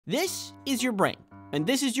This is your brain, and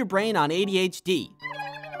this is your brain on ADHD.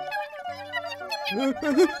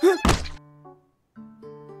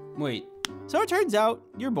 Wait, so it turns out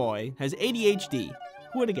your boy has ADHD.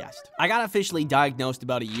 Who would have guessed? I got officially diagnosed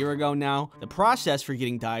about a year ago now. The process for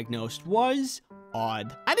getting diagnosed was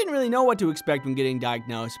odd. I didn't really know what to expect when getting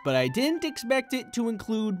diagnosed, but I didn't expect it to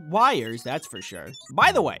include wires, that's for sure.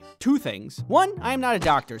 By the way, two things. One, I am not a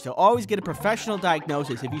doctor, so always get a professional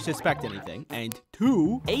diagnosis if you suspect anything. And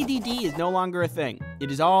two, ADD is no longer a thing.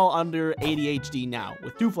 It is all under ADHD now,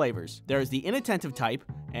 with two flavors. There is the inattentive type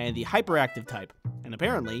and the hyperactive type. And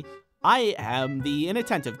apparently, I am the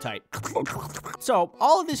inattentive type. So,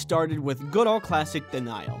 all of this started with good old classic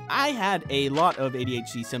denial. I had a lot of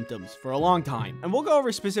ADHD symptoms for a long time, and we'll go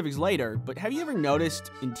over specifics later, but have you ever noticed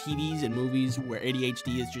in TVs and movies where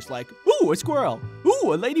ADHD is just like, ooh, a squirrel,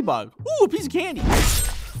 ooh, a ladybug, ooh, a piece of candy?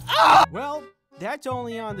 Ah! Well, that's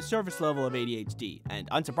only on the surface level of ADHD, and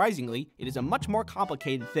unsurprisingly, it is a much more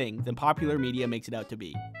complicated thing than popular media makes it out to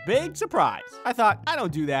be. Big surprise! I thought, I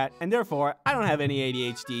don't do that, and therefore, I don't have any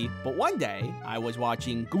ADHD, but one day, I was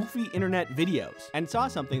watching goofy internet videos, and saw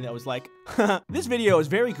something that was like, this video is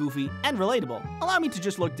very goofy and relatable. Allow me to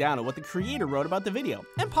just look down at what the creator wrote about the video,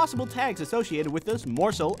 and possible tags associated with this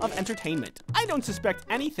morsel of entertainment. I don't suspect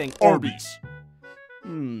anything Arby's.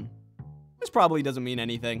 This probably doesn't mean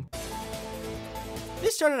anything.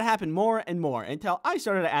 This started to happen more and more until I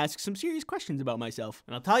started to ask some serious questions about myself.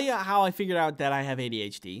 And I'll tell you how I figured out that I have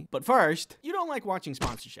ADHD. But first, you don't like watching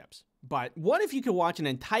sponsorships. But what if you could watch an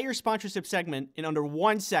entire sponsorship segment in under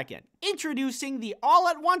 1 second? Introducing the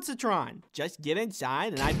All-at-Once-a-tron. Just get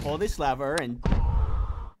inside and I pull this lever and...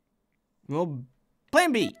 well...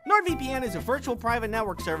 Plan B. NordVPN is a virtual private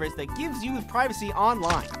network service that gives you privacy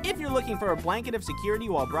online. If you're looking for a blanket of security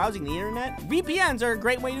while browsing the internet, VPNs are a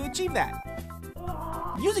great way to achieve that.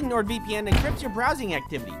 Using NordVPN encrypts your browsing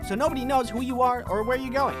activity, so nobody knows who you are or where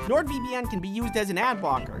you're going. NordVPN can be used as an ad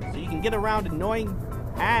blocker, so you can get around annoying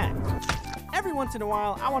ads. Every once in a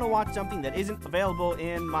while, I want to watch something that isn't available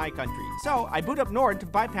in my country. So I boot up Nord to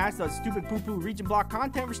bypass those stupid poo-poo region block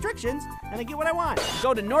content restrictions, and I get what I want.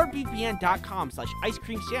 Go to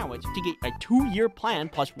nordvpn.com/icecreamsandwich to get a 2-year plan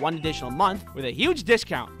plus 1 additional month with a huge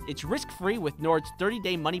discount. It's risk-free with Nord's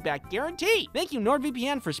 30-day money-back guarantee. Thank you,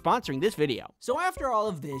 NordVPN, for sponsoring this video. So after all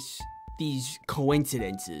of this, these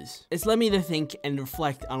coincidences, it's led me to think and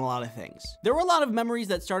reflect on a lot of things. There were a lot of memories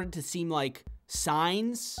that started to seem like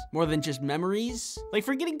signs more than just memories. Like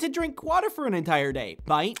forgetting to drink water for an entire day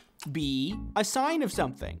might be a sign of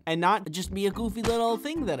something and not just be a goofy little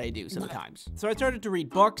thing that I do sometimes. So I started to read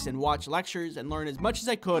books and watch lectures and learn as much as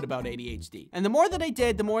I could about ADHD. And the more that I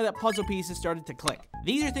did, the more that puzzle pieces started to click.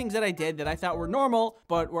 These are things that I did that I thought were normal,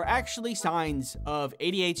 but were actually signs of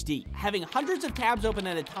ADHD. Having hundreds of tabs open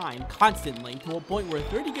at a time constantly to a point where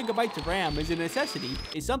 30 gigabytes of RAM is a necessity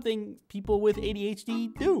is something people with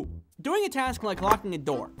ADHD do. Doing a task like locking a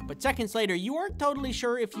door, but seconds later, you aren't totally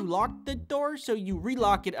sure if you locked the door, so you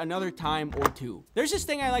relock it another time or two. There's this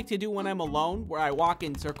thing I like to do when I'm alone, where I walk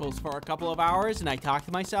in circles for a couple of hours and I talk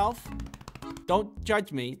to myself. Don't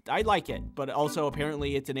judge me, I like it, but also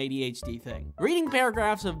apparently it's an ADHD thing. Reading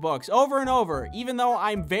paragraphs of books over and over, even though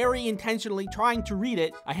I'm very intentionally trying to read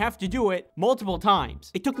it, I have to do it multiple times.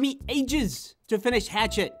 It took me ages to finish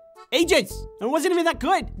Hatchet. Ages! And it wasn't even that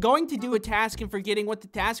good. Going to do a task and forgetting what the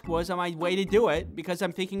task was on my way to do it because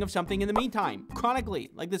I'm thinking of something in the meantime. Chronically.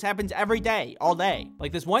 Like this happens every day, all day.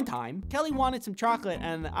 Like this one time, Kelly wanted some chocolate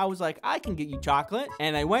and I was like, I can get you chocolate.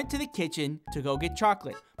 And I went to the kitchen to go get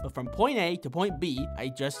chocolate. But from point A to point B, I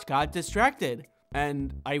just got distracted.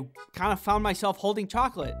 And I kind of found myself holding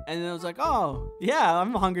chocolate. And I was like, oh, yeah,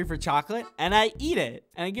 I'm hungry for chocolate. And I eat it.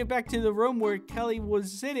 And I get back to the room where Kelly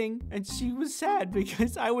was sitting and she was sad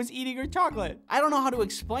because I was eating her chocolate. I don't know how to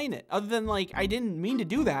explain it other than like, I didn't mean to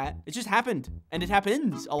do that. It just happened. And it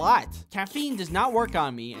happens a lot. Caffeine does not work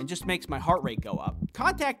on me and just makes my heart rate go up.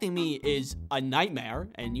 Contacting me is a nightmare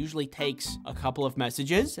and usually takes a couple of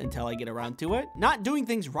messages until I get around to it. Not doing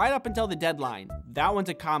things right up until the deadline. That one's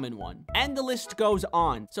a common one. And the list goes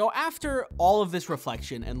on. So after all of this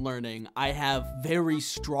reflection and learning, I have very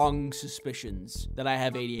strong suspicions that I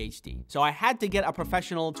have ADHD. So I had to get a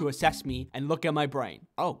professional to assess me and look at my brain.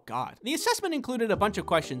 Oh God. The assessment included a bunch of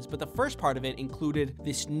questions, but the first part of it included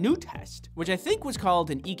this new test, which I think was called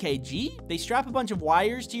an EKG. They strap a bunch of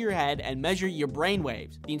wires to your head and measure your brain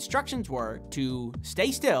waves. The instructions were to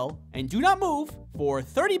stay still and do not move for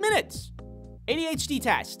 30 minutes. ADHD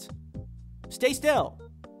test. Stay still.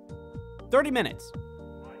 30 minutes.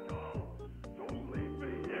 Don't leave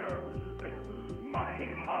me here. My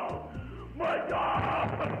house. My God.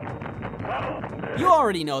 Help You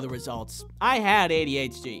already know the results. I had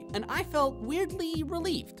ADHD, and I felt weirdly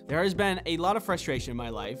relieved. There has been a lot of frustration in my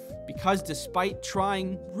life because despite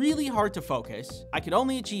trying really hard to focus, I could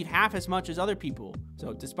only achieve half as much as other people.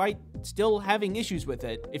 So despite still having issues with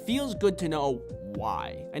it, it feels good to know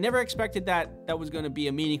why. I never expected that was going to be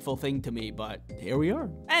a meaningful thing to me, but here we are.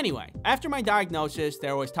 Anyway, after my diagnosis,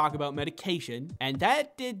 there was talk about medication, and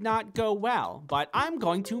that did not go well, but I'm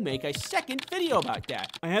going to make a second video about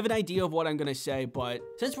that. I have an idea of what I'm going to say, but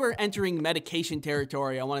since we're entering medication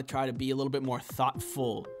territory, I want to try to be a little bit more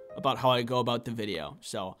thoughtful about how I go about the video.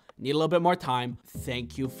 So, need a little bit more time.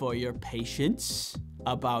 Thank you for your patience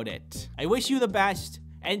about it. I wish you the best,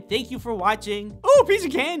 and thank you for watching. Oh, piece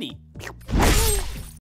of candy.